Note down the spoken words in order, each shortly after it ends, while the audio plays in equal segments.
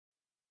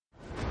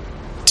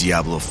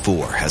Diablo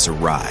 4 has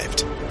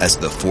arrived. As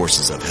the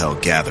forces of hell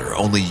gather,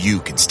 only you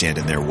can stand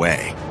in their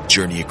way.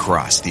 Journey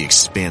across the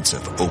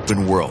expansive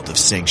open world of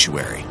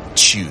Sanctuary.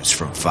 Choose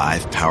from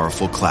 5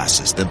 powerful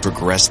classes, then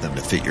progress them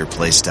to fit your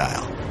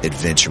playstyle.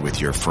 Adventure with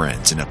your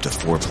friends in up to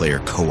 4-player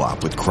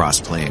co-op with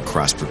cross-play and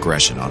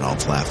cross-progression on all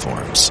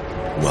platforms.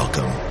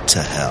 Welcome to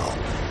hell.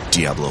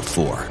 Diablo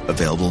 4,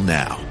 available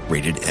now.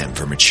 Rated M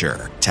for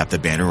mature. Tap the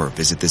banner or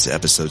visit this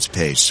episode's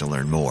page to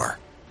learn more.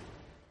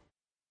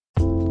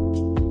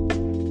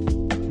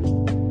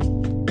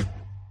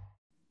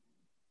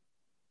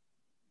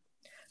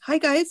 Hi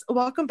guys,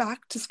 welcome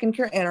back to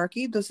Skincare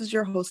Anarchy. This is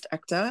your host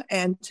Ekta,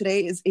 and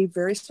today is a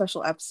very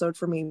special episode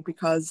for me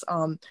because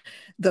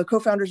the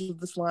co-founders of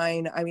this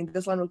line,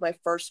 this line was my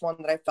first one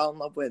that I fell in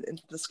love with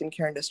into the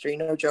skincare industry.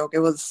 No joke, it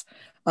was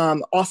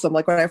awesome,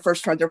 like when I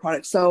first tried their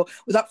products. So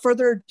without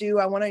further ado,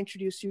 I want to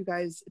introduce you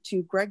guys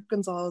to Greg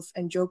Gonzalez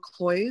and Joe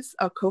Cloyes,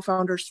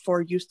 co-founders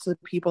for Used to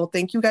People.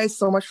 Thank you guys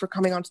so much for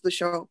coming onto the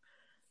show.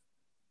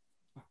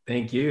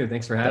 Thank you.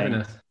 Thanks for having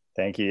us.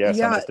 Thank you. Yeah,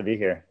 so nice to be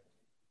here.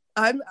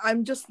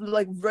 I'm just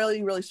like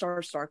really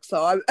starstruck.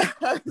 So I'm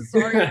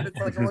sorry if it's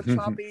like a little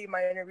choppy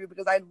my interview,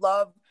 because I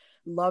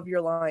love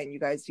your line, you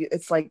guys.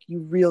 It's like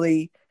you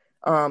really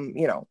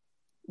you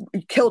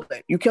killed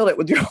it. You killed it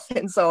with your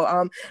line.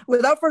 So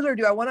without further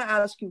ado, I want to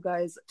ask you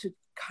guys to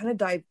kind of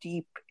dive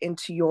deep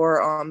into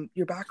your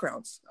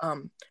backgrounds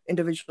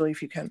individually,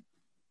 if you can.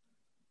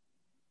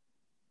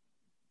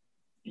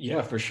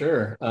 Yeah, for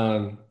sure.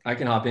 I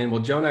can hop in.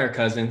 Well, Joe and I are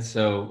cousins,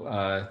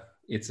 so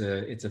it's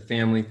a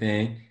family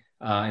thing.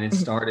 And it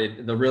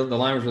started, the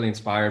line was really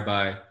inspired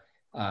by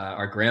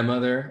our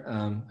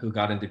grandmother who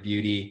got into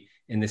beauty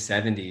in the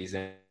 70s,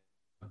 and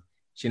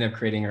she ended up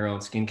creating her own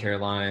skincare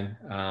line.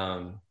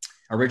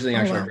 Originally,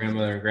 actually, our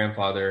grandmother and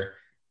grandfather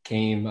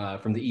came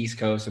from the East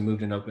Coast and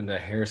moved and opened a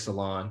hair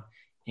salon.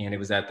 And it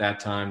was at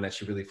that time that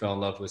she really fell in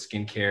love with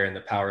skincare and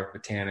the power of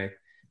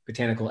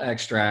botanical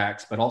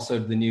extracts, but also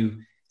the new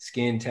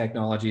skin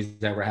technologies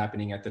that were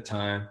happening at the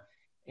time.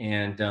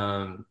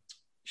 And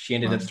she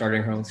ended up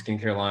starting her own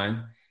skincare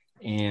line.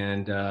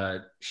 And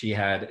she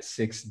had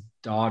 6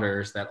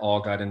 daughters that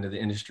all got into the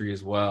industry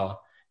as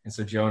well. And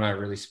so Joe and I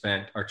really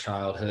spent our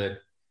childhood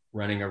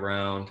running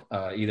around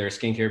either a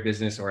skincare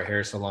business or a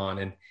hair salon.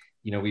 And,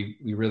 we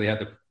really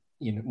had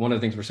one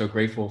of the things we're so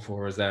grateful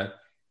for is that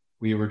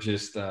we were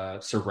just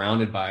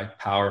surrounded by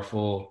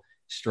powerful,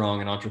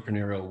 strong, and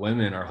entrepreneurial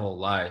women our whole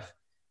life.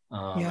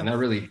 And that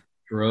really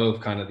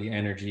drove kind of the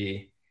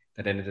energy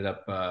that ended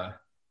up,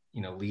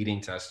 leading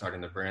to us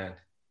starting the brand.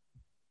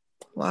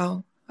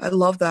 Wow. I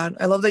love that.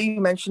 I love that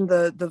you mentioned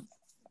the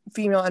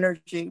female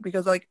energy,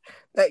 because like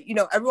that,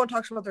 everyone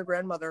talks about their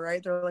grandmother,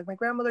 right? They're like, my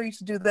grandmother used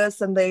to do this,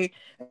 and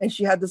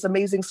she had this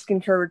amazing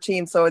skincare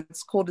routine. So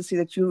it's cool to see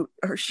that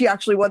she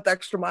actually went the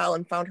extra mile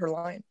and found her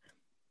line.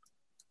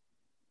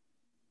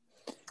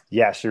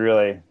 Yeah, she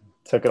really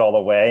took it all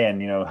the way,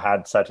 and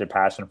had such a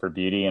passion for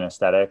beauty and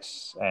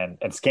aesthetics and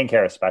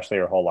skincare, especially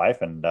her whole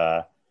life, and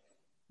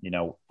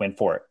went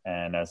for it.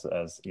 And as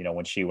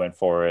when she went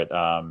for it,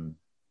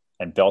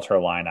 and built her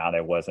line out,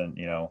 it wasn't,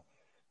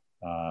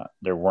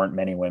 there weren't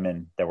many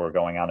women that were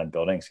going out and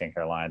building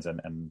skincare lines,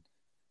 and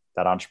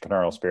that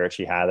entrepreneurial spirit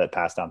she had that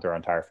passed down through our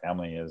entire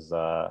family is,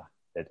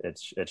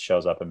 it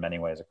shows up in many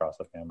ways across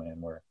the family. And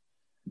we're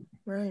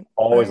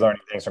always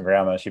learning things from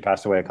grandma. She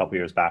passed away a couple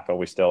years back, but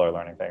we still are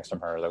learning things from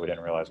her that we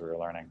didn't realize we were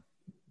learning.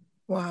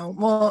 Wow.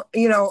 Well,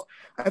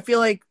 I feel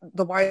like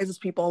the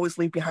wisest people always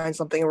leave behind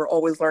something, and we're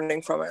always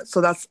learning from it.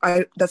 So that's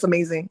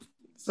amazing.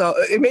 So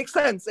it makes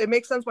sense. It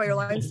makes sense why your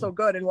line's so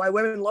good and why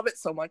women love it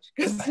so much,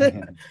 because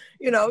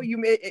you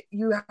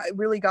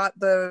really got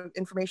the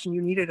information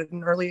you needed at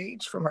an early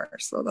age from her.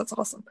 So that's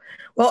awesome.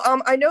 Well,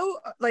 I know,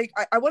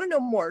 I want to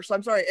know more. So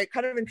I'm sorry, it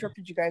kind of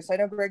interrupted you guys. I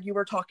know, Greg, you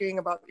were talking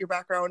about your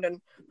background,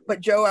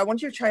 but Joe, I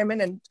want you to chime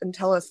in and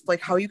tell us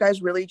like how you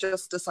guys really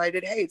just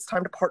decided, hey, it's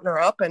time to partner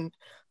up and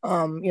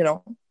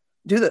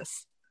do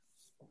this.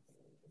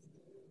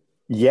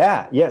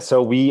 Yeah.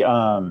 So we,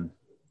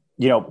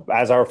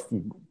 as our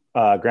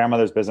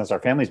grandmother's business,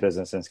 our family's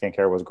business in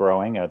skincare was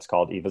growing. It's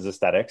called Eva's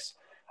Aesthetics.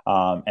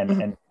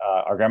 And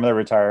our grandmother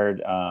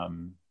retired. I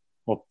don't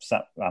know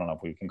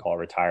if we can call it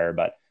retire,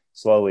 but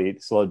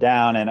slowed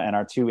down. And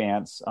our 2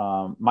 aunts,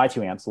 my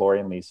 2 aunts, Lori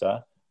and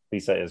Lisa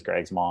is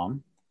Greg's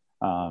mom,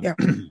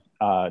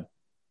 were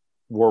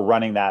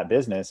running that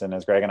business. And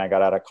as Greg and I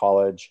got out of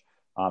college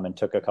and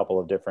took a couple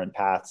of different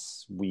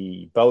paths,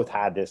 we both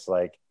had this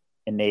like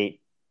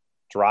innate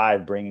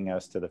drive bringing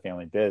us to the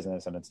family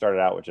business. And it started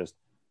out with just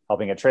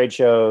helping at trade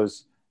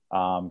shows,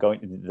 going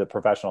to the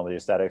professional, the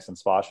aesthetics and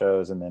spa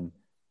shows, and then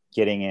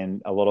getting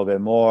in a little bit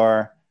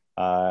more.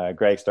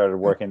 Greg started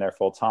working there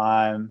full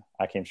time.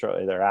 I came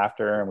shortly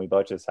thereafter, and we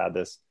both just had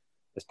this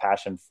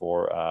passion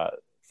for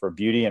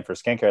beauty and for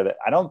skincare that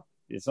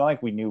it's not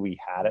like we knew we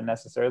had it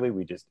necessarily.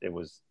 It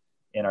was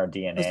in our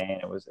DNA,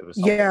 and it was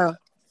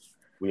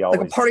we always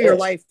like a part of your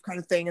life kind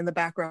of thing in the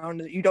background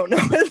that you don't know.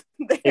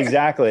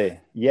 Exactly.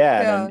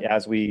 Yeah. And then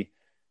as we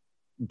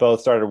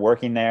both started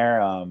working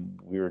there.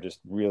 We were just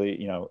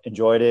really,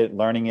 enjoyed it,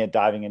 learning it,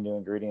 diving into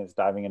ingredients,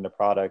 diving into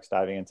products,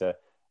 diving into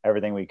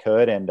everything we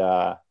could. And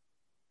a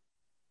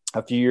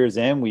few years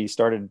in, we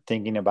started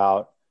thinking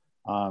about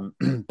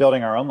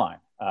building our own line,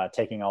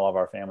 taking all of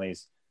our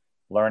family's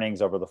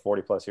learnings over the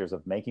 40 plus years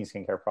of making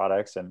skincare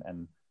products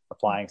and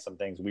applying some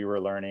things we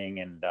were learning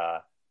and,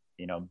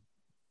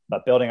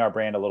 but building our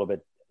brand a little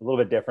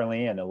bit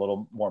differently and a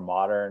little more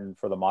modern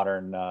for the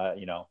modern,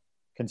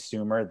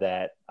 consumer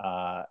that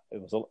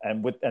it was,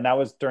 and that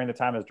was during the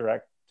time as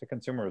direct to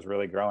consumer was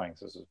really growing.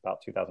 So this was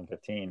about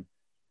 2015.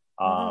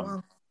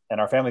 And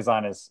our family's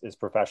line is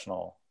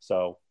professional.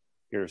 So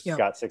you've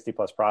got 60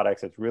 plus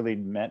products. It's really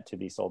meant to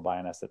be sold by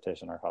an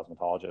esthetician or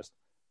cosmetologist.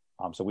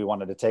 So we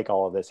wanted to take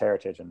all of this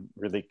heritage and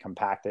really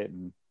compact it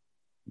and,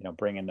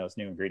 bring in those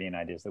new ingredient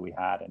ideas that we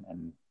had.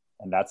 And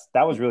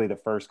that was really the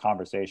first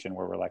conversation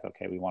where we're like,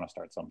 okay, we want to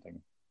start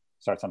something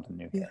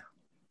new here. Yeah.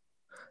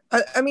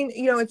 I mean,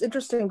 it's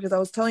interesting because I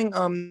was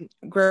telling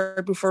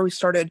Greg before we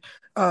started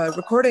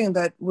recording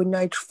that when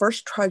I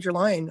first tried your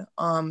line,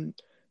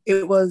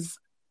 it was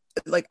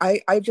like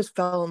I just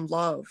fell in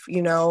love,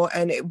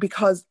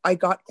 because I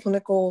got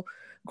clinical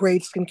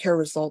grade skincare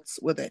results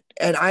with it.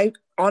 And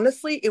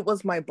honestly, it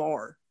was my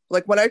bar.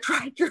 Like when I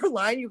tried your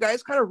line, you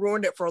guys kind of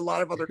ruined it for a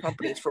lot of other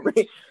companies for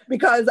me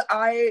because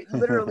I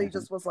literally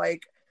just was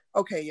like,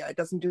 okay, yeah, it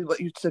doesn't do what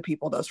Youth to the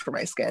People does for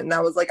my skin. And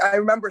I was like, I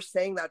remember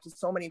saying that to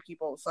so many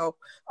people. So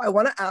I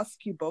want to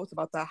ask you both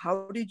about that.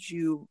 How did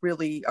you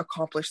really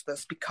accomplish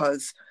this?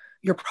 Because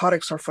your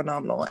products are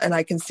phenomenal. And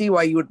I can see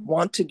why you would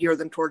want to gear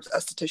them towards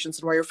estheticians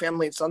and why your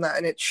family has done that.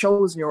 And it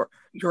shows in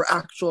your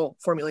actual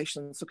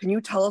formulation. So can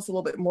you tell us a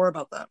little bit more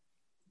about that?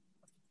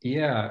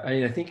 Yeah,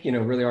 I think,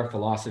 really our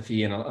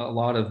philosophy and a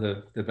lot of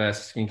the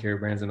best skincare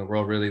brands in the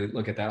world really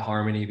look at that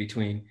harmony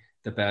between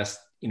the best,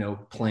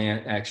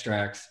 plant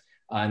extracts,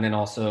 and then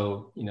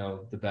also,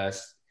 the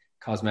best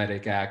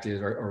cosmetic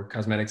actives or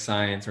cosmetic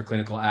science or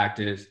clinical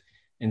actives.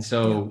 And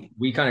so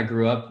we kind of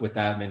grew up with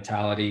that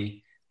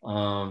mentality.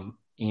 And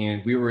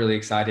we were really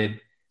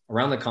excited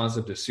around the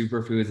concept of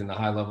superfoods and the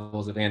high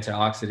levels of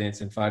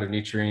antioxidants and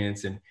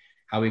phytonutrients and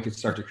how we could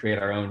start to create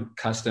our own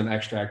custom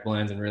extract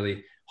blends and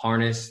really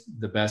harness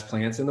the best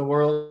plants in the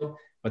world.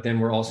 But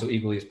then we're also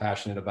equally as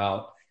passionate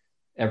about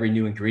every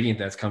new ingredient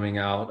that's coming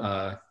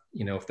out,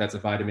 if that's a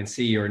vitamin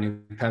C or a new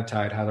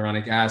peptide,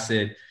 hyaluronic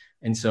acid.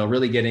 And so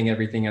really getting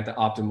everything at the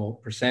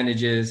optimal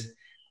percentages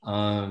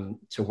to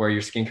where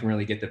your skin can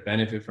really get the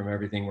benefit from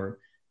everything we're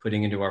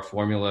putting into our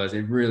formulas.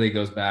 It really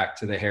goes back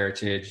to the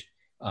heritage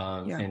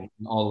and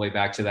all the way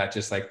back to that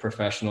just like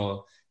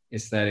professional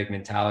aesthetic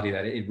mentality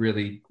that it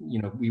really,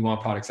 we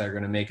want products that are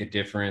going to make a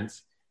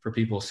difference for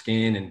people's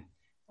skin and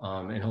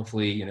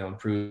hopefully,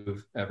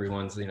 improve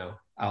everyone's,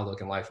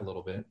 outlook in life a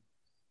little bit.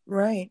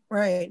 Right.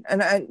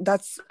 And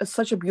that's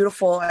such a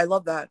beautiful, I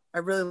love that. I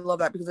really love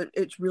that because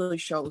it really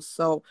shows.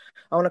 So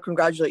I want to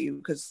congratulate you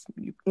because,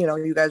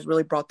 you guys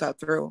really brought that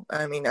through.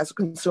 I mean, as a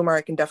consumer,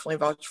 I can definitely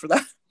vouch for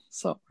that.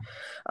 So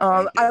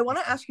I want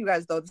to ask you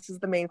guys, though, this is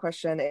the main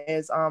question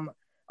is,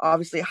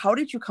 obviously, how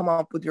did you come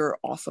up with your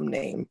awesome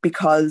name?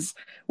 Because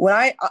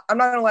I'm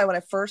not gonna lie, when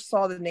I first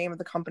saw the name of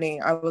the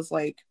company, I was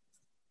like,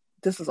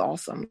 this is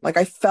awesome. Like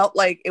I felt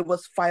like it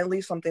was finally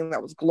something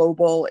that was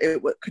global.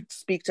 It could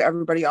speak to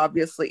everybody,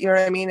 obviously. You know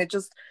what I mean?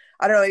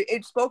 I don't know.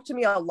 It spoke to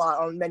me a lot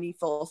on many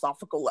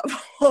philosophical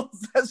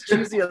levels, as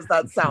cheesy as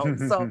that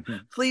sounds. So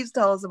please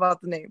tell us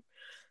about the name.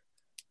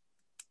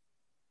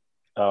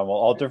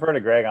 Well, I'll defer to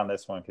Greg on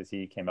this one because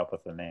he came up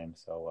with the name.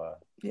 So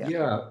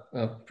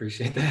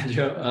appreciate that,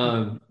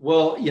 Joe.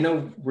 Well,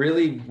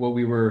 really what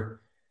we were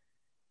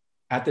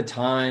at the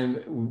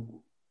time,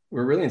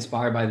 we're really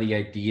inspired by the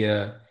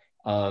idea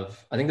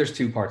of, I think there's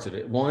two parts of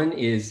it. One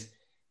is,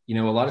 a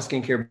lot of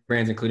skincare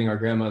brands, including our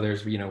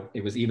grandmothers,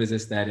 it was Eva's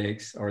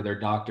Aesthetics or their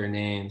doctor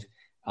names,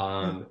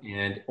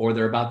 or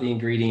they're about the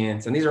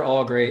ingredients. And these are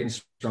all great and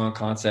strong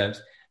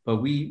concepts, but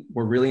we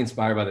were really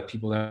inspired by the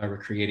people that were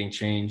creating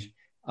change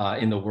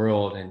in the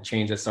world and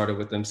change that started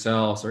with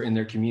themselves or in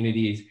their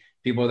communities,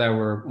 people that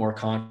were more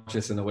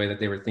conscious in the way that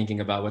they were thinking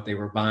about what they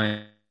were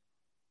buying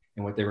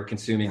and what they were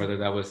consuming, whether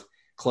that was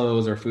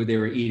clothes or food they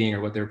were eating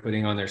or what they were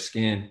putting on their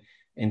skin.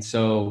 And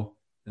so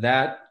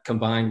that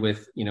combined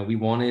with, we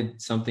wanted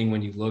something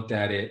when you looked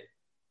at it,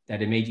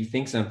 that it made you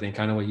think something,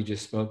 kind of what you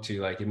just spoke to,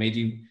 like it made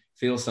you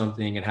feel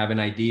something and have an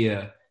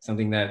idea,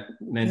 something that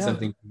meant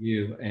something to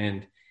you.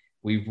 And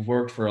we've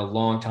worked for a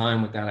long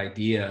time with that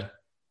idea.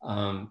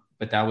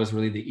 But that was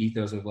really the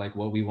ethos of like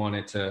what we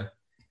wanted to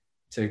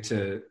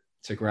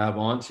grab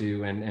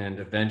onto and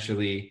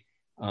eventually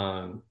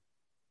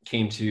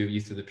came to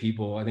Youth to the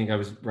People. I think I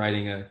was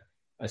writing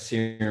a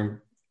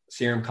serum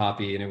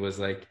copy and it was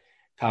like,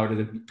 power to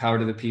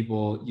the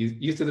people,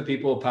 youth to the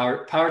people,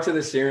 power to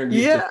the serum,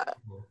 youth to the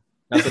people.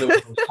 That's what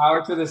it was.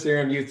 Power to the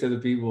serum, youth to the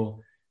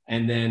people.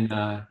 And then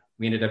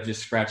we ended up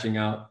just scratching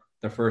out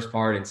the first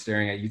part and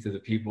staring at Youth to the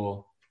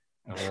People.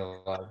 And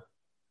we're like,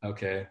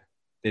 okay,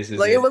 this is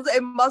Like it.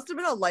 it must have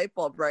been a light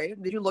bulb,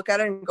 right? Did you look at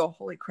it and go,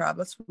 holy crap,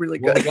 that's really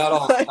Well, good? we got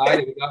all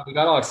excited. We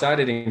got all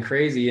excited and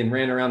crazy and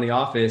ran around the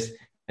office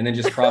and then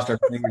just crossed our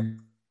fingers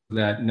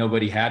that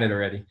nobody had it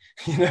already,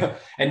 you know,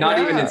 and not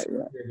even in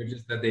secret, but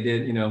just that they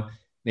did, you know,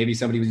 maybe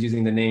somebody was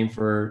using the name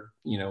for,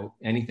 you know,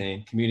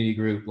 anything, community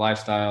group,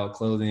 lifestyle,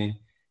 clothing.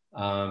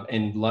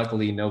 And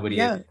luckily nobody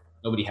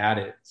had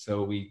it.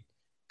 So we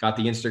got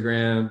the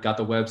Instagram, got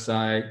the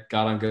website,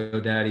 got on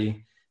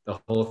GoDaddy, the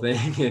whole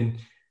thing. And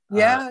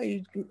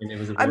and it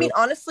was I mean,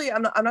 honestly,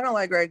 I'm not gonna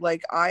lie, Greg.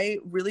 Like, I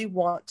really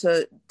want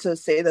to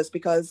say this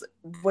because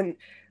when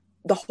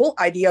the whole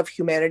idea of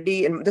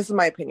humanity, and this is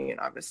my opinion,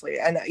 obviously,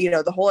 and you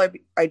know, the whole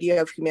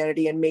idea of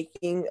humanity and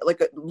making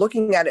like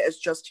looking at it as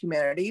just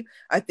humanity,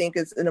 I think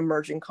is an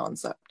emerging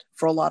concept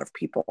for a lot of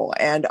people.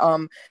 And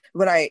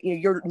when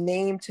your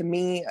name to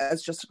me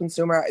as just a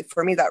consumer,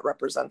 for me that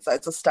represents that.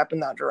 It's a step in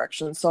that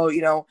direction. So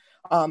you know,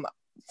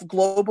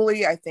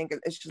 globally, I think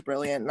it's just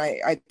brilliant. And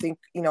I think,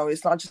 you know,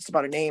 it's not just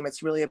about a name,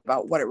 it's really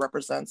about what it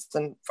represents.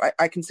 And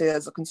I can say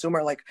as a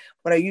consumer, like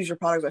when I use your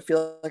product, I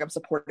feel like I'm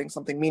supporting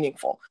something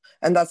meaningful.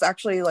 And that's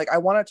actually like, I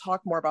want to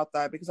talk more about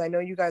that because I know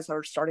you guys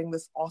are starting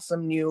this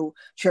awesome new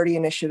charity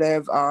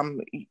initiative,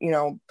 you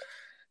know,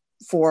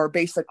 for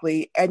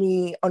basically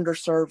any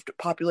underserved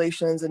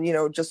populations and, you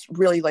know, just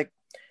really like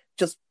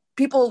just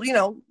people, you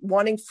know,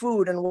 wanting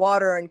food and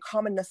water and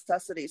common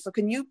necessities. So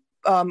can you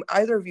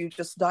either of you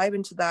just dive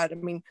into that? I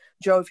mean,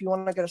 Joe, if you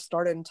want to get us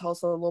started and tell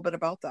us a little bit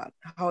about that,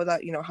 how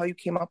that, you know, how you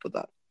came up with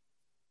that.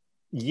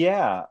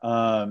 Yeah.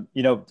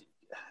 You know,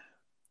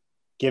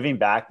 giving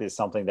back is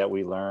something that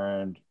we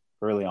learned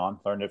early on,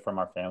 learned it from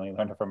our family,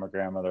 learned it from our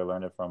grandmother,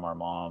 learned it from our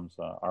moms,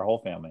 our whole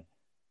family.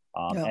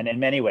 And in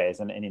many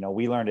ways, and, you know,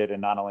 we learned it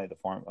in not only the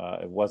form,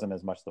 it wasn't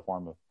as much the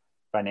form of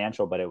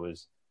financial, but it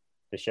was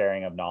the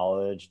sharing of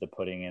knowledge, the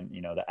putting in,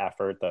 you know, the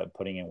effort, the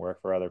putting in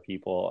work for other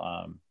people,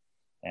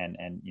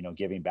 and you know,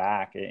 giving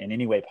back in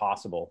any way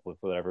possible with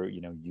whatever, you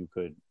know, you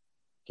could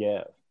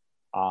give.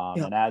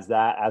 And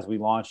as we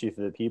launched Youth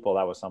of the People,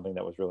 that was something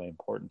that was really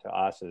important to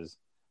us is,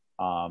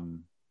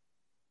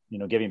 you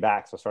know, giving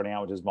back. So starting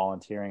out with just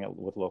volunteering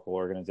with local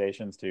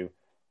organizations to,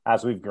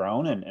 as we've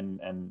grown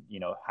and you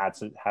know,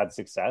 had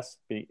success,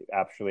 be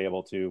actually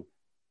able to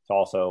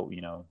also,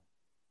 you know,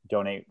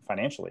 donate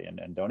financially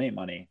and donate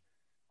money,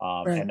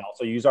 and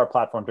also use our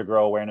platform to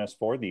grow awareness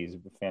for these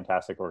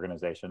fantastic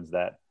organizations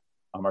that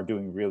are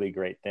doing really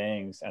great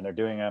things, and they're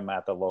doing them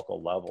at the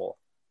local level.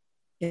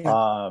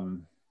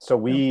 So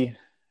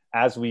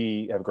as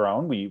we have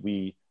grown,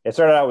 it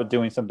started out with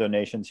doing some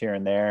donations here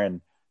and there,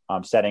 and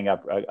setting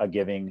up a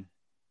giving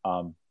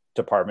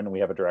department. We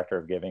have a director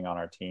of giving on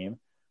our team.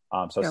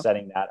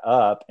 Setting that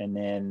up, and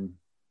then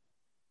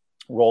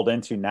rolled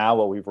into now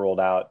what we've rolled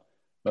out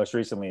most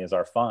recently is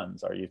our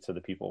funds, our Youth to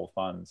the People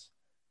funds.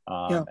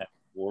 And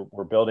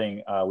we're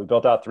building, we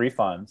built out 3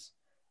 funds.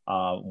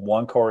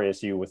 One core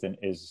issue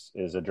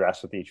is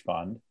addressed with each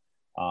fund.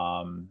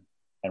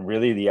 And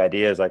really the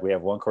idea is like we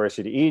have one core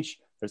issue to each.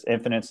 There's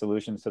infinite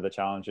solutions to the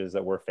challenges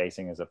that we're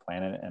facing as a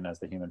planet and as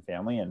the human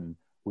family. And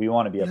we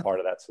want to be a part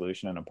of that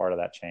solution and a part of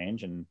that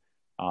change. And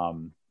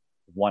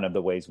one of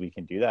the ways we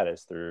can do that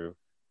is through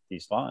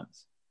these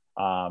funds.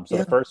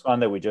 The first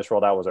fund that we just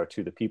rolled out was our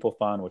To the People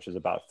fund, which is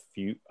about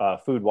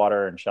food,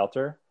 water, and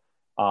shelter.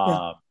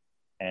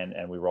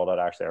 And we rolled out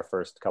actually our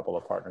first couple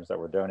of partners that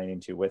we're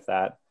donating to with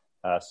that,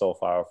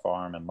 Soulflower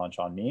Farm and Lunch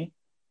on Me.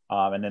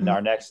 And then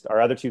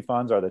our other 2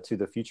 funds are the To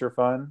the Future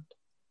fund,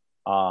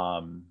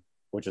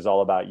 which is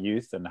all about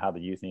youth and how the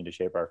youth need to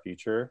shape our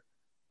future,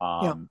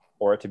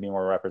 for it to be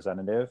more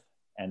representative.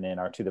 And then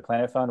our To the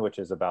Planet fund, which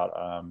is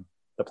about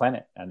the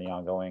planet and the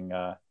ongoing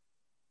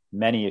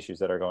many issues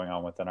that are going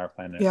on within our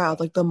planet.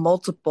 Like the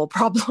multiple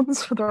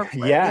problems with our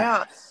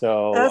planet.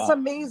 So that's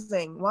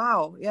amazing.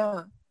 Wow.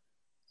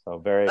 So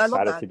very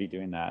excited to be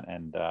doing that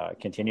and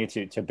continue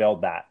to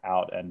build that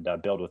out and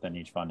build within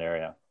each fund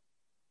area.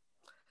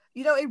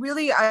 You know, it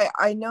really,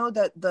 I know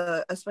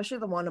that especially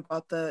the one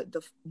about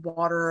the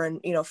water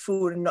and, you know,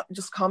 food and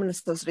just common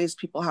necessities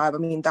people have. I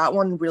mean, that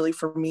one really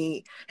for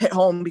me hit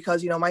home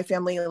because, you know, my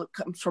family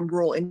comes from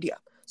rural India.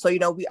 So, you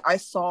know, I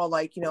saw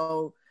like, you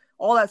know,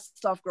 all that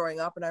stuff growing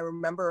up. And I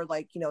remember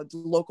like, you know, the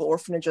local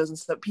orphanages and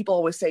stuff. People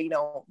always say, you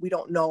know, we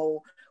don't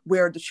know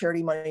where the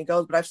charity money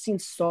goes, but I've seen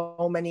so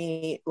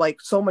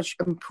much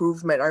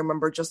improvement. I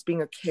remember just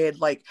being a kid,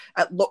 like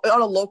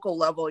on a local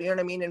level, you know what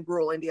I mean, in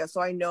rural India.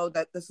 So I know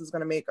that this is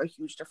going to make a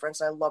huge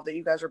difference. I love that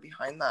you guys are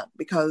behind that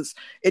because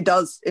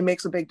it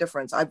makes a big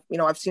difference. I've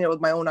seen it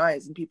with my own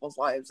eyes in people's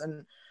lives.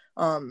 And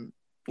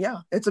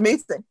it's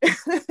amazing.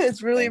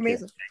 It's really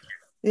amazing.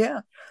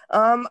 Yeah.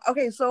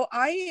 Okay. So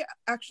I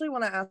actually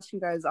want to ask you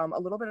guys a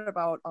little bit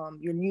about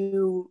your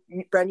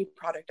brand new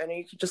product. I know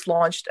you just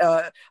launched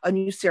a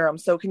new serum.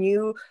 So can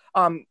you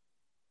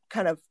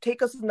kind of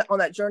take us on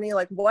that journey?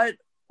 Like what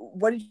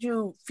did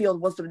you feel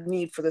was the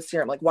need for the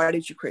serum? Like why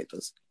did you create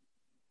this?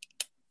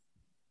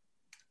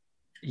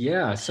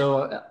 Yeah.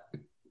 So a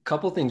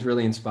couple things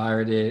really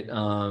inspired it. You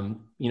know,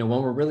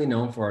 one, we're really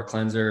known for our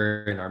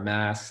cleanser and our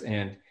masks,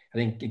 and I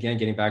think, again,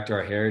 getting back to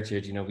our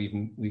heritage, you know,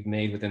 we've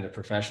made within the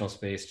professional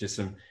space just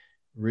some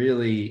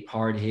really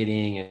hard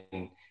hitting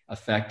and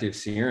effective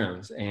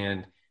serums.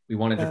 And we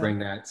wanted to bring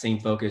that same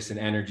focus and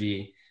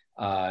energy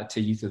to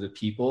youth of the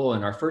people.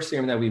 And our first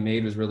serum that we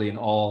made was really an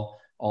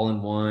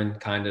all-in-one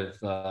kind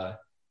of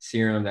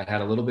serum that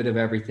had a little bit of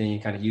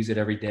everything, kind of use it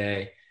every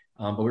day.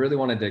 But we really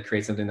wanted to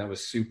create something that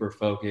was super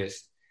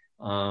focused.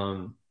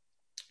 And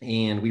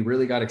we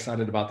really got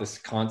excited about this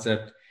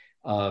concept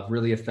of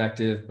really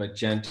effective but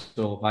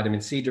gentle vitamin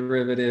C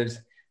derivatives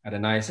at a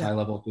nice high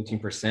level of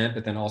 15%,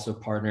 but then also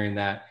partnering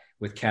that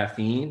with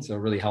caffeine. So it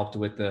really helped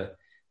with the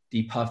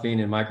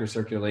depuffing and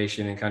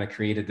microcirculation and kind of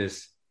created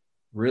this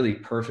really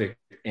perfect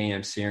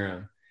AM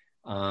serum.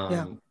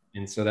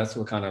 And so that's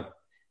what kind of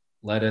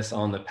led us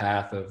on the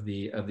path of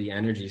the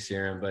energy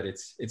serum, but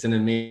it's an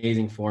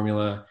amazing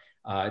formula.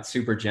 It's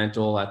super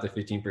gentle at the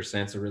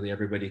 15%. So really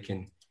everybody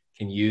can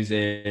use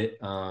it.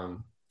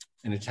 And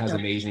it has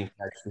amazing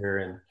texture.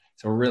 And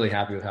so we're really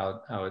happy with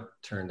how it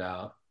turned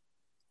out.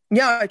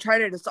 Yeah, I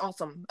tried it. It's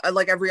awesome. I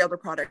like every other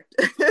product.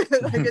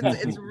 Like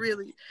it's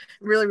really,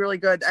 really, really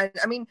good. And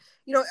I mean,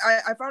 you know,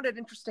 I found it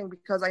interesting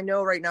because I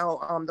know right now,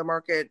 the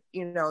market,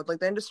 you know, like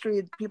the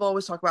industry, people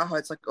always talk about how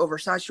it's like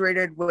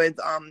oversaturated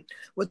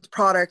with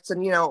products.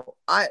 And, you know,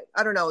 I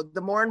don't know, the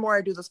more and more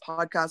I do this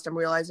podcast, I'm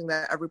realizing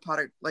that every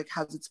product like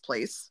has its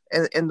place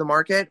in the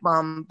market.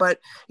 But,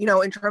 you know,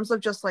 in terms of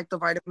just like the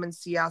vitamin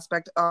C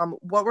aspect,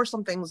 what were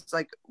some things,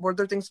 like, were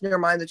there things in your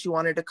mind that you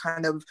wanted to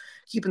kind of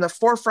keep in the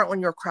forefront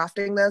when you're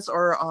crafting this?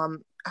 Or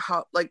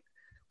how, like,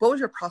 what was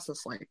your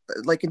process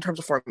like in terms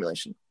of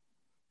formulation?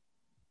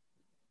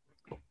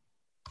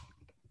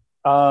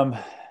 You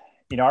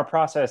know, our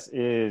process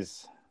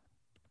is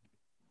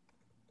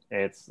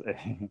it's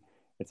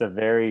a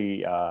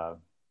very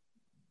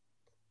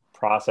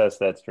process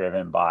that's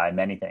driven by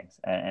many things,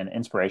 and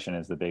inspiration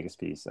is the biggest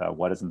piece.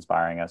 What is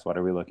inspiring us? What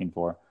are we looking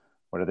for?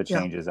 What are the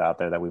changes out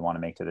there that we want to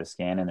make to the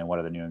skin? And then what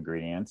are the new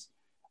ingredients?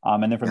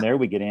 And then from there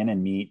we get in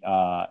and meet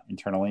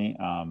internally.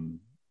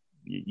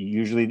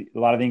 Usually a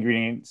lot of the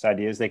ingredients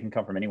ideas, they can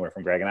come from anywhere,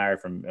 from Greg and I, or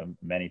from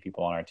many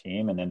people on our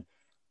team. And then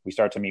we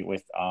start to meet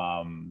with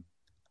our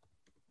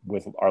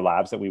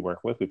labs that we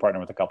work with. We partner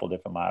with a couple of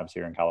different labs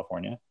here in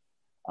California,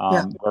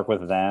 work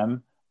with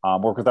them,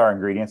 work with our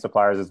ingredient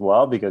suppliers as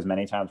well, because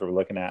many times we're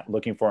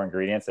looking for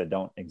ingredients that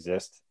don't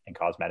exist in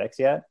cosmetics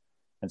yet.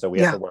 And so we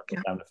have to work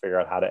with them to figure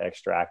out how to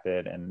extract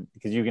it. And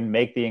because you can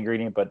make the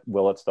ingredient, but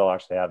will it still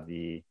actually have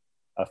the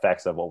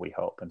effects of what we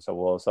hope? And so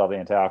we'll solve the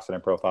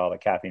antioxidant profile, the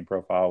caffeine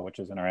profile, which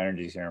is in our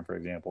energy serum, for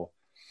example.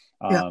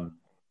 And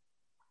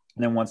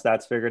then once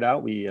that's figured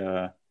out, we,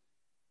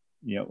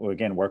 we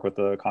again work with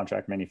the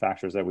contract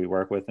manufacturers that we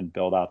work with and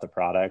build out the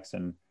products.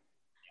 And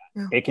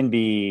it can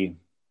be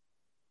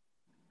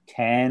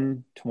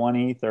 10,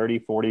 20, 30,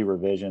 40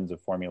 revisions of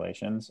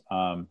formulations.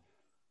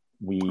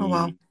 We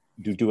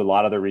do a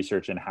lot of the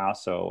research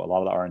in-house. So a lot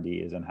of the R&D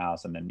is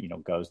in-house, and then,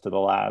 goes to the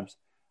labs.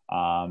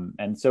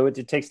 And so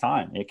it takes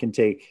time. It can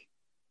take,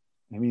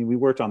 we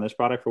worked on this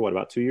product for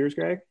about 2 years,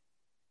 Greg?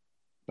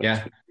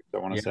 I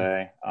want to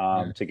say,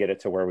 to get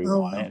it to where we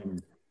want it.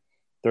 And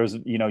there's,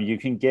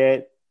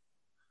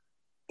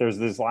 there's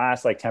this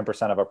last like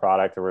 10% of a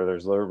product where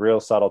there's real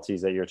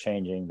subtleties that you're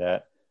changing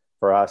that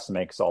for us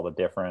makes all the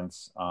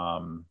difference.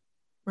 And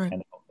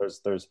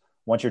there's,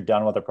 once you're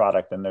done with the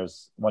product, and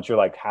once you're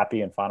like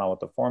happy and final with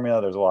the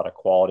formula, there's a lot of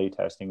quality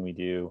testing we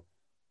do,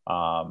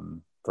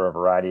 for a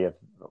variety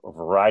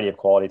of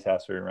quality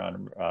tests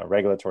around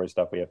regulatory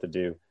stuff we have to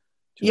do.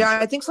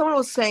 I think someone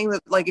was saying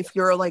that, like, if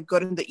you're like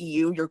good in the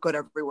EU, you're good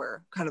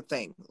everywhere, kind of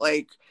thing,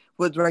 like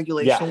with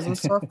regulations and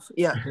stuff.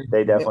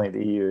 They definitely,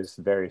 the EU is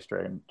very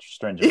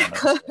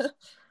stringent on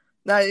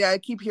that. I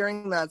keep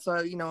hearing that. So,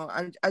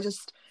 I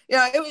just,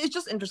 it's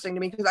just interesting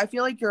to me, because I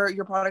feel like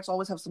your products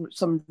always have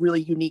some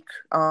really unique,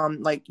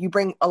 like you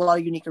bring a lot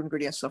of unique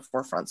ingredients to the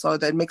forefront. So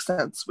that makes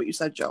sense what you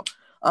said, Joe.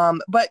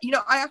 But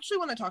I actually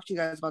want to talk to you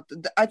guys about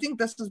I think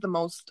this is the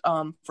most,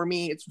 for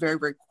me, it's very,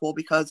 very cool,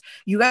 because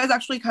you guys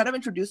actually kind of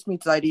introduced me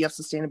to the idea of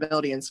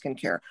sustainability in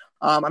skincare.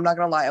 I'm not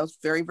gonna lie, I was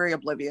very, very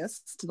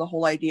oblivious to the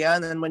whole idea.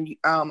 And then when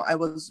I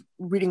was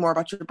reading more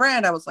about your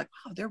brand, I was like,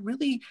 wow, they're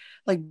really,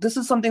 like, this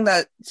is something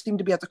that seemed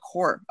to be at the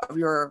core of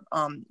your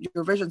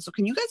vision. So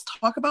can you guys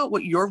talk about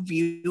what your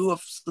view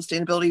of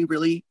sustainability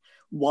really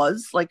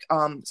was, like,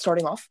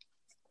 starting off?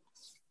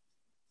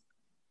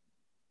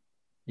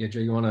 Yeah, Joe,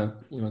 you want to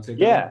take that?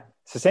 Yeah,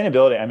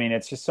 sustainability. I mean,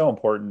 it's just so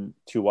important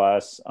to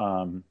us.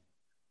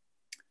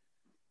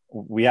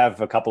 We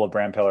have a couple of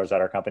brand pillars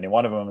at our company.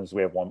 One of them is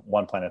we have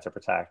one planet to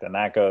protect, and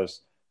that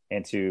goes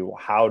into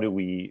how do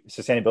we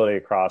sustainability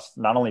across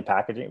not only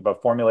packaging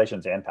but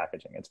formulations and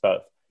packaging. It's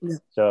both.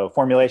 So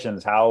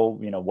formulations, how,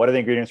 what are the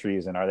ingredients we're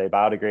using? Are they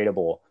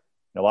biodegradable?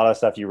 A lot of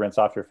stuff you rinse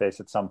off your face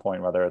at some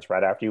point, whether it's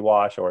right after you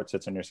wash, or it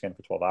sits in your skin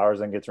for 12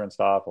 hours and gets rinsed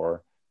off,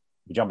 or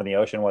you jump in the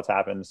ocean, what's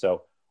happened?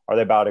 So are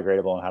they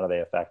biodegradable, and how do they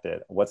affect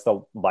it? What's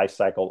the life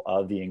cycle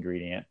of the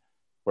ingredient?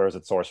 Where is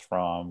it sourced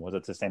from? Was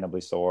it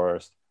sustainably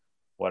sourced?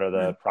 What are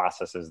the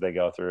processes they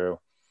go through?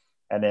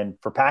 And then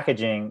for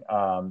packaging,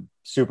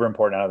 super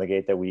important out of the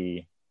gate that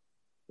we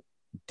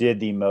did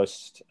the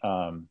most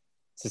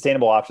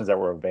sustainable options that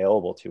were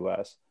available to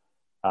us,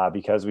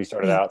 because we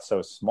started out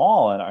so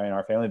small, and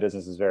our family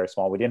business is very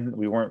small.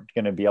 We weren't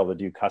going to be able to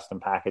do custom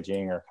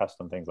packaging or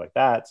custom things like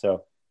that.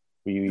 So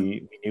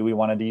we knew we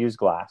wanted to use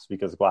glass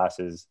because glass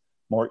is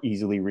more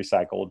easily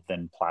recycled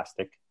than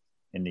plastic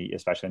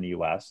especially in the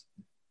US.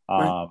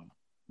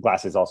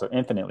 Glass is also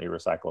infinitely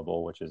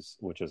recyclable, which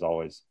is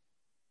always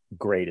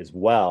great as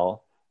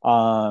well.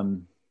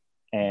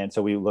 And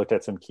so we looked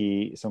at some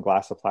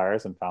glass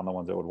suppliers and found the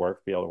ones that would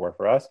be able to work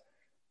for us.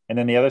 And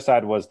then the other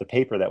side was the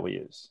paper that we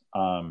use.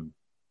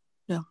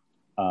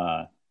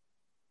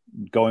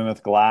 Going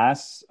with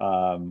glass, we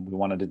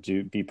wanted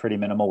to be pretty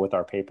minimal with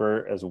our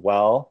paper as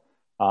well.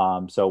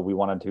 So we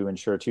wanted to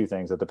ensure two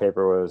things: that the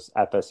paper was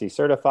FSC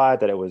certified,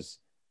 that it was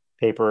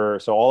paper.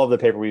 So all of the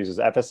paper we use is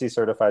FSC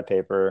certified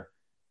paper.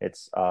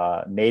 It's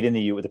made in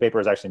the U. The paper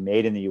is actually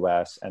made in the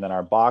US, and then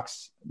our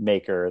box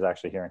maker is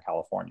actually here in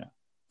California.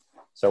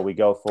 So we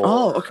go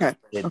for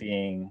it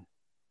being,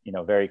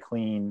 very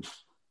clean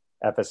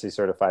FSC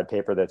certified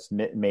paper that's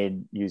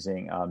made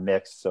using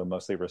mixed, so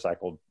mostly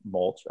recycled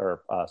mulch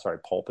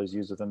pulp is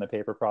used within the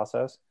paper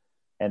process.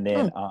 And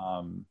then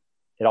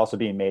it also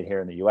being made here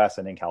in the US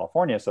and in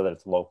California so that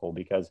it's local,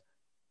 because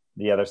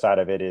the other side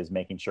of it is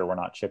making sure we're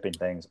not shipping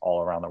things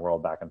all around the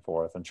world back and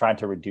forth, and trying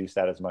to reduce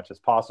that as much as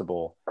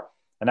possible.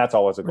 And that's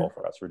always a goal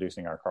for us,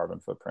 reducing our carbon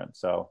footprint.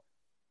 So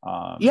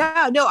I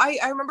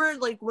remember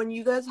like when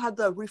you guys had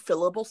the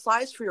refillable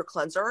size for your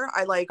cleanser,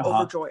 I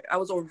overjoyed. I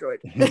was overjoyed.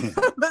 I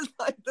was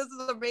like, this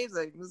is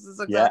amazing. This is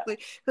exactly,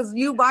 because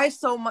you buy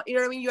so much, you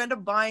know what I mean? You end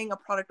up buying a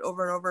product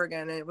over and over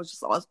again, and it was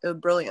just awesome. It was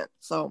brilliant.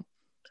 So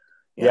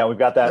we've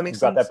got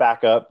that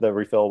back up. The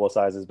refillable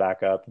size is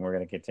back up, and we're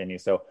going to continue.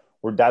 So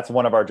that's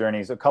one of our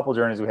journeys. A couple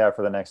journeys we have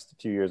for the next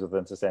few years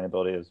within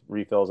sustainability is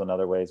refills and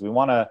other ways. We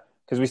want to,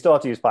 because we still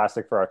have to use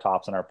plastic for our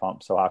tops and our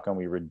pumps. So how can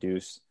we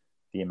reduce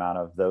the amount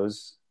of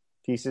those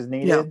pieces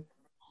needed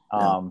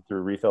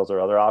through refills or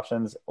other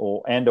options,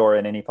 or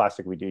in any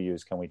plastic we do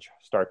use, can we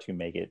start to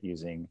make it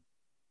using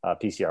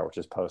PCR, which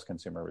is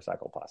post-consumer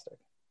recycled plastic?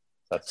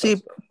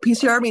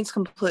 PCR means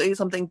completely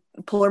something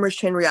polymerase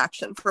chain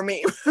reaction for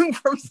me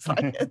from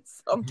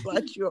science. I'm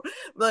glad you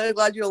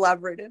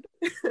elaborated.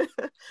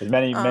 There's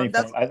many points.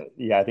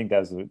 I think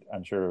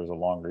I'm sure there was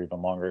a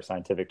even longer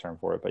scientific term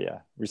for it, but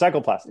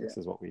recycled plastics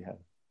is what we have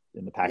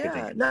in the packaging.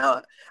 Yeah,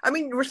 no, I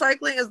mean,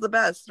 recycling is the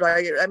best,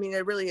 right? I mean,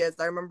 it really is.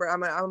 I remember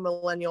I'm a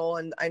millennial,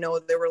 and I know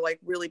they were like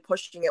really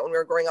pushing it when we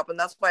were growing up, and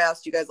that's why I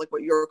asked you guys like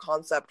what your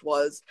concept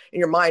was in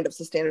your mind of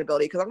sustainability,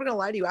 because I'm not gonna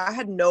lie to you, I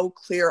had no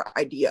clear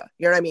idea.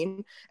 You know what I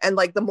mean? And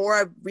like the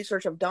more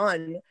research I've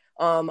done,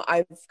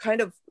 I've kind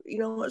of,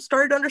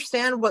 started to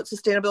understand what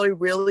sustainability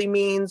really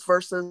means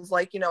versus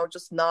like,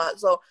 just not.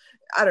 So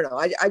I don't know.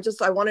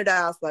 I wanted to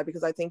ask that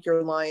because I think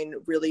your line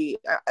really,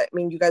 I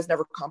mean, you guys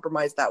never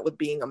compromise that with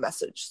being a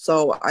message.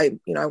 So I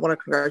want to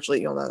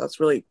congratulate you on that. That's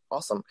really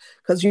awesome,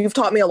 because you've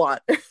taught me a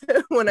lot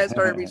when I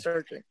started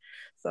researching.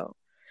 So,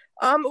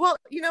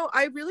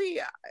 I really,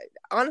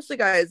 honestly,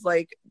 guys,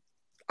 like,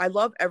 I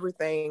love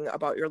everything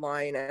about your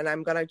line, and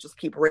I'm going to just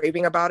keep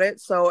raving about it.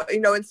 So,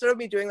 instead of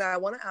me doing that, I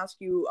want to ask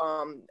you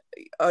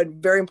a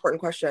very important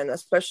question,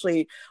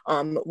 especially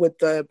with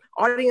the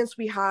audience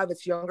we have.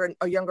 It's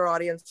a younger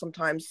audience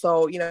sometimes.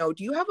 So, do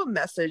you have a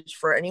message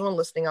for anyone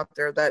listening out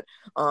there that,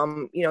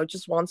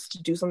 just wants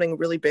to do something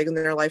really big in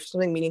their life,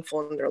 something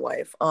meaningful in their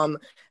life?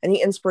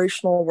 Any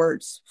inspirational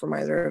words from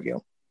either of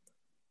you?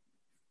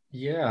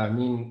 Yeah, I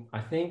mean, I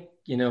think,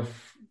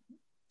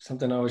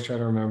 something I always try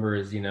to remember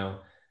is,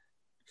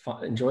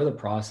 enjoy the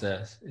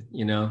process,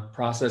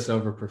 process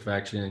over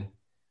perfection.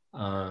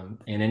 And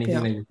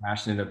anything that you're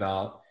passionate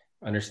about,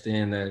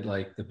 understand that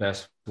like the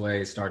best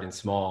way is starting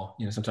small.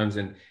 Sometimes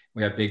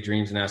we have big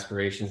dreams and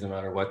aspirations, no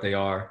matter what they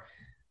are.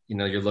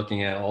 You're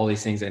looking at all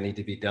these things that need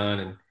to be done,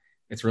 and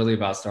it's really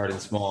about starting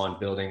small and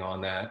building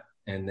on that,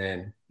 and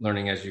then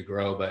learning as you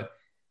grow. But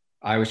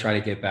I always try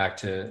to get back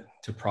to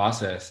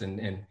process and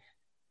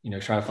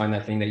try to find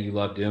that thing that you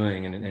love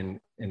doing.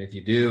 And if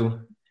you do,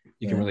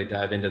 you can really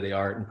dive into the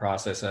art and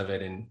process of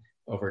it. And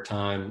over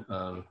time,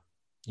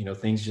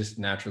 things just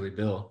naturally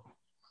build.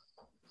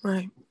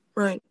 Right.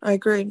 I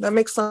agree. That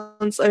makes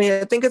sense. I mean,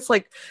 I think it's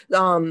like,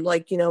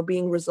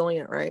 being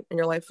resilient, right, in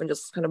your life and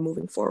just kind of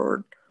moving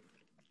forward.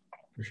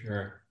 For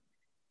sure.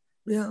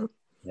 Yeah.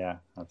 Yeah,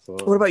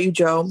 absolutely. What about you,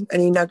 Joe?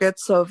 Any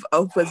nuggets of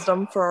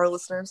wisdom for our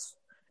listeners?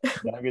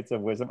 Nuggets of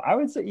wisdom. I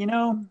would say,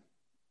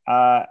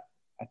 I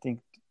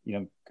think,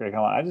 Greg,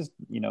 I just,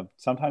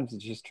 sometimes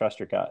it's just trust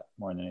your gut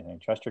more than anything.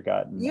 Trust your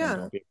gut and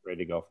don't be afraid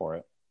to go for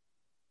it.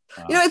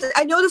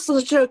 I know this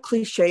is such a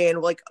cliche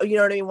and like, you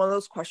know what I mean? One of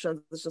those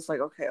questions is just like,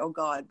 okay, oh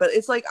God. But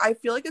it's like, I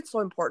feel like it's so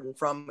important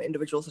from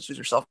individuals such as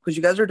yourself, because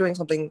you guys are doing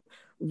something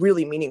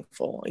really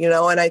meaningful,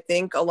 and I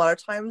think a lot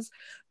of times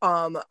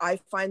I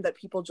find that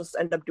people just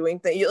end up doing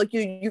things like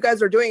you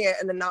guys are doing it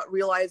and then not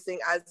realizing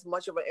as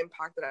much of an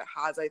impact that it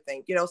has, I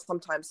think,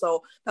 sometimes.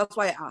 So that's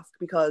why I ask,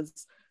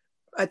 because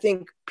I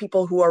think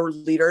people who are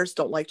leaders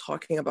don't like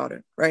talking about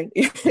it, right?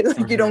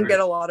 Like you don't get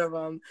a lot of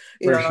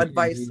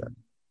advice.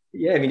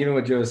 Yeah, I mean, even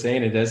what Joe was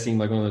saying, it does seem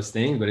like one of those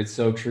things, but it's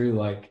so true.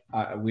 Like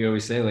we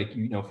always say, like,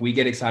 if we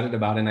get excited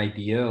about an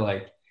idea,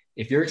 like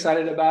if you're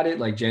excited about it,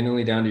 like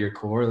genuinely down to your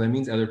core, that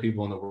means other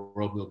people in the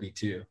world will be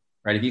too,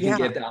 right? If you can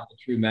get out the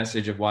true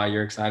message of why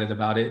you're excited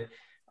about it,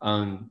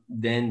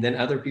 then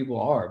other people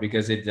are,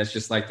 because that's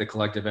just like the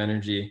collective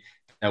energy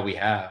that we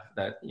have,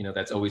 that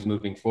that's always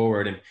moving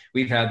forward. And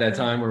we've had that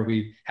time where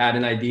we had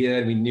an idea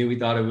and we knew, we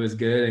thought it was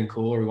good and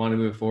cool, or we wanted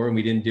to move forward and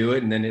we didn't do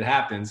it, and then it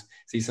happens,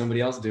 see somebody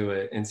else do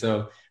it. And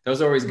so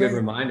those are always good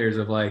reminders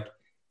of like,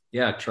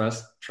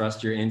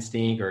 trust your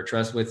instinct, or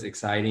trust what's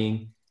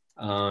exciting,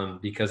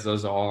 because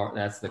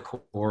that's the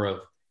core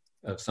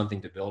of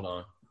something to build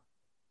on.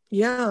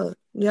 Yeah,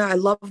 I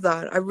love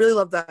that. I really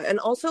love that. And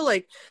also,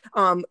 like,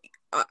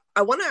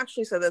 I want to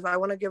actually say this. I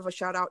want to give a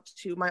shout out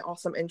to my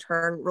awesome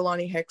intern,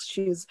 Rolani Hicks.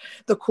 She's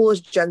the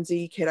coolest Gen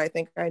Z kid I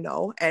think I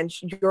know. And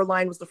your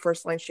line was the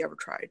first line she ever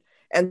tried.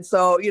 And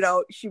so,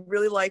 she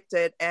really liked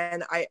it.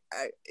 And I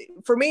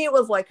for me, it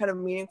was like kind of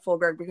meaningful,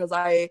 Greg, because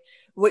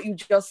what you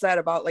just said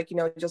about like,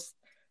 just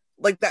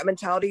like that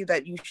mentality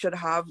that you should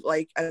have,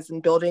 like as in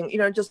building,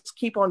 just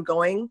keep on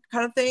going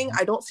kind of thing.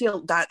 I don't see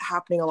that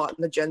happening a lot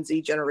in the Gen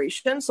Z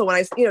generation. So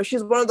when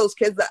she's one of those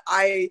kids that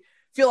I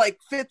feel like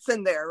fits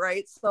in there,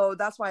 right? So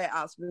that's why I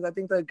asked, because I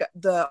think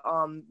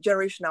the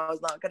generation now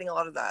is not getting a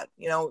lot of that,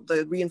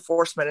 the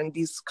reinforcement and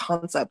these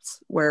concepts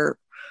where,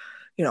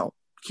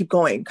 keep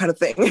going kind of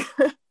thing.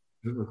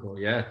 Super cool.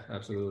 Yeah,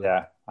 absolutely.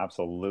 Yeah,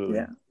 absolutely.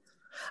 Yeah.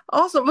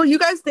 Awesome. Well, you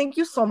guys, thank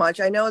you so much.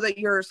 I know that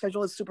your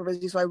schedule is super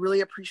busy, so I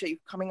really appreciate you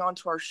coming on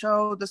to our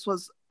show. This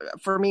was,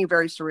 for me,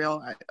 very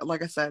surreal,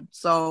 like I said.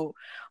 So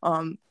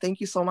thank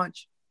you so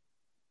much.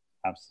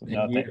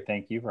 Absolutely.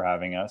 Thank you for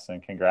having us,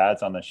 and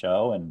congrats on the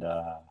show. And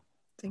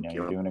thank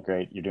you.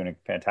 You're doing a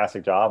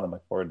fantastic job, and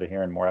look forward to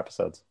hearing more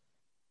episodes.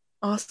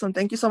 Awesome.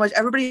 Thank you so much.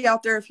 Everybody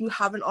out there, if you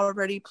haven't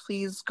already,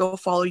 please go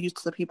follow Used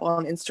to the People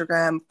on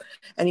Instagram,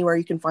 anywhere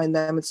you can find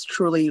them. It's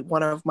truly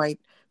one of my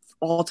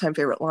all-time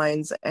favorite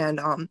lines. And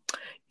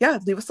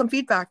leave us some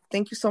feedback.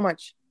 Thank you so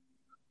much.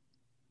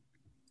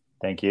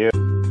 Thank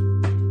you.